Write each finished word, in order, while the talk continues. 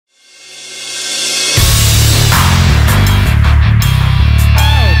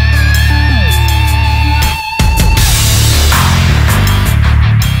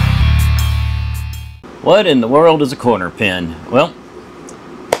What in the world is a corner pin? Well,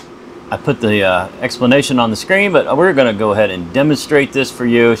 I put the explanation on the screen, but we're going to go ahead and demonstrate this for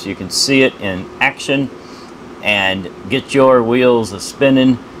you so you can see it in action and get your wheels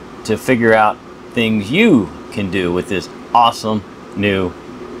a-spinning to figure out things you can do with this awesome new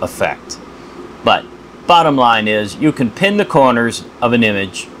effect. But bottom line is, you can pin the corners of an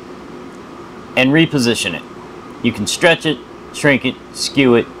image and reposition it. You can stretch it, shrink it,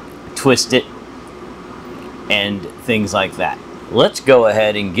 skew it, twist it, and things like that. Let's go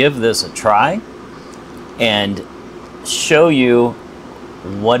ahead and give this a try and show you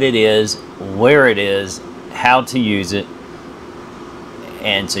what it is, where it is, how to use it,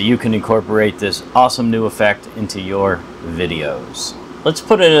 and so you can incorporate this awesome new effect into your videos. Let's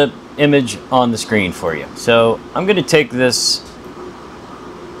put an image on the screen for you. So I'm going to take this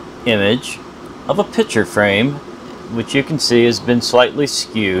image of a picture frame, which you can see has been slightly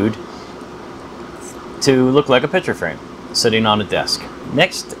skewed to look like a picture frame sitting on a desk.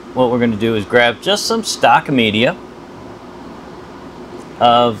 Next, what we're going to do is grab just some stock media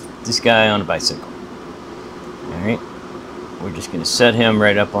of this guy on a bicycle. Alright, we're just going to set him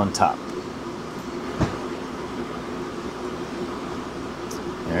right up on top.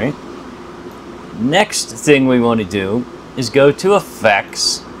 Alright, next thing we want to do is go to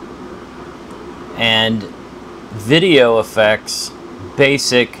Effects and Video Effects,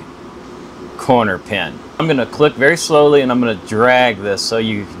 Basic Corner Pin. I'm going to click very slowly and I'm going to drag this so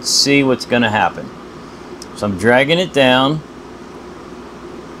you can see what's going to happen. So I'm dragging it down.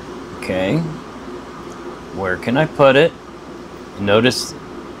 Okay. Where can I put it? Notice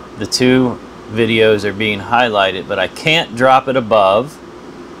the two videos are being highlighted, but I can't drop it above,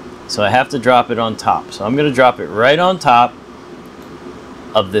 so I have to drop it on top. So I'm going to drop it right on top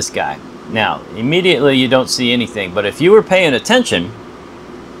of this guy. Now, immediately you don't see anything, but if you were paying attention,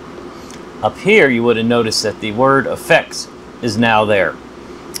 up here you would have noticed that the word effects is now there.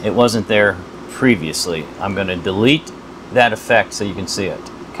 It wasn't there previously. I'm going to delete that effect so you can see it.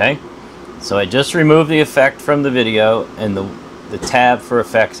 Okay? So I just removed the effect from the video and the tab for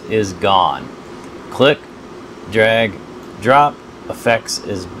effects is gone. Click, drag, drop, effects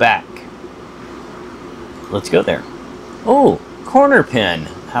is back. Let's go there. Oh, corner pin.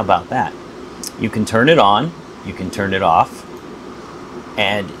 How about that? You can turn it on, you can turn it off,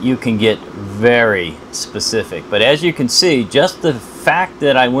 and you can get very specific. But as you can see, just the fact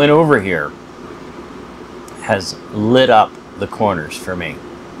that I went over here has lit up the corners for me.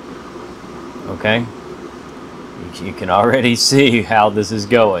 Okay? You can already see how this is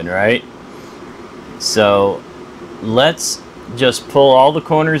going, right? So let's just pull all the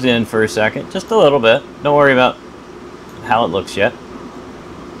corners in for a second, just a little bit. Don't worry about how it looks yet.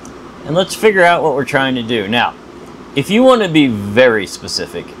 And let's figure out what we're trying to do. Now, if you want to be very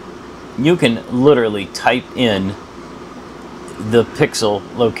specific, you can literally type in the pixel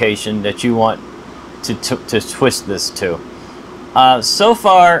location that you want to twist this to. So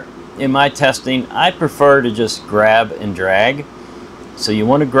far in my testing, I prefer to just grab and drag. So you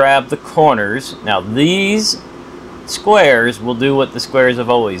want to grab the corners. Now these squares will do what the squares have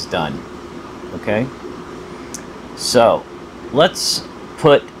always done. Okay? So let's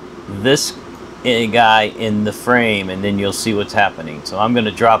put this guy in the frame and then you'll see what's happening. So I'm going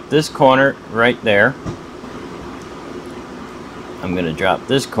to drop this corner right there. I'm going to drop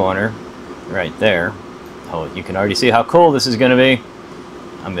this corner right there. Oh, you can already see how cool this is going to be.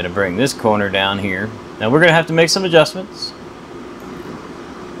 I'm going to bring this corner down here. Now we're going to have to make some adjustments.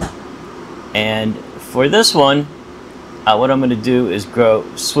 And for this one, what I'm going to do is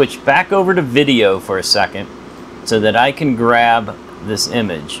switch back over to video for a second so that I can grab this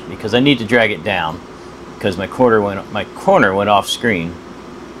image, because I need to drag it down because my corner went off screen.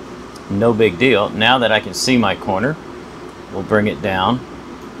 No big deal. Now that I can see my corner, we'll bring it down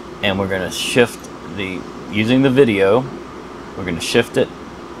and we're going to shift using the video, we're going to shift it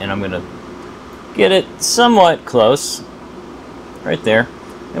and I'm going to get it somewhat close right there,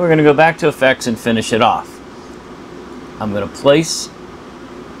 and we're going to go back to effects and finish it off. I'm going to place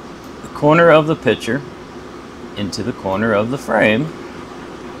the corner of the picture into the corner of the frame,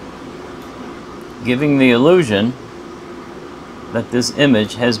 giving the illusion that this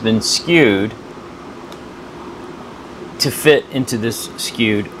image has been skewed to fit into this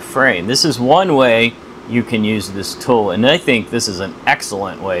skewed frame. This is one way you can use this tool, and I think this is an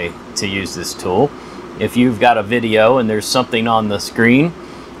excellent way to use this tool. If you've got a video and there's something on the screen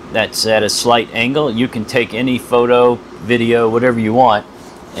that's at a slight angle, you can take any photo, video, whatever you want,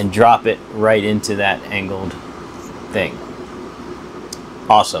 and drop it right into that angled thing.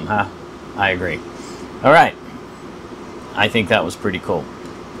 Awesome, huh? I agree. All right. I think that was pretty cool.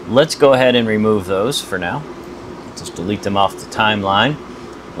 let's go ahead and remove those for now. Just delete them off the timeline.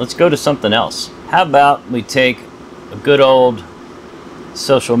 Let's go to something else. How about we take a good old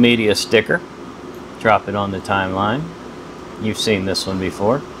social media sticker, drop it on the timeline. You've seen this one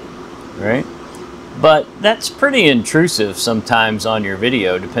before, right? But that's pretty intrusive sometimes on your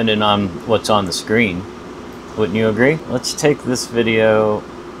video, depending on what's on the screen. Wouldn't you agree? Let's take this video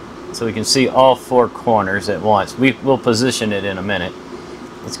so we can see all four corners at once. We'll position it in a minute.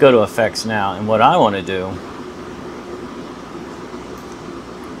 Let's go to effects now, and what I want to do,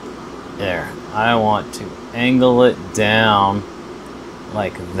 there, I want to angle it down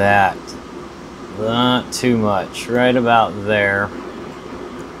like that. Not too much, right about there.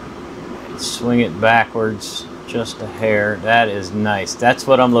 Swing it backwards just a hair. That is nice. That's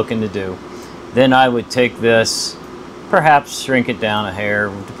what I'm looking to do. Then I would take this, perhaps shrink it down a hair,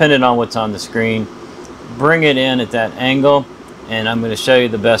 depending on what's on the screen. Bring it in at that angle, and I'm going to show you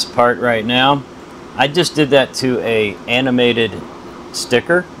the best part right now. I just did that to a animated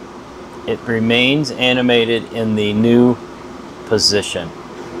sticker. It remains animated in the new position.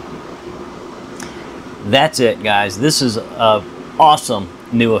 That's it, guys. This is an awesome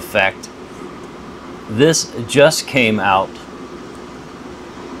new effect. This just came out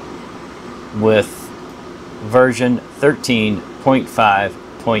with version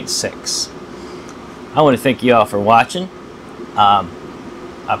 13.5.6. I want to thank you all for watching. I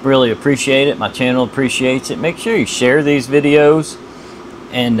really appreciate it. My channel appreciates it. Make sure you share these videos,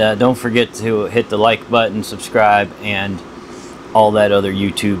 and don't forget to hit the like button, subscribe, and all that other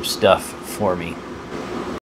YouTube stuff for me.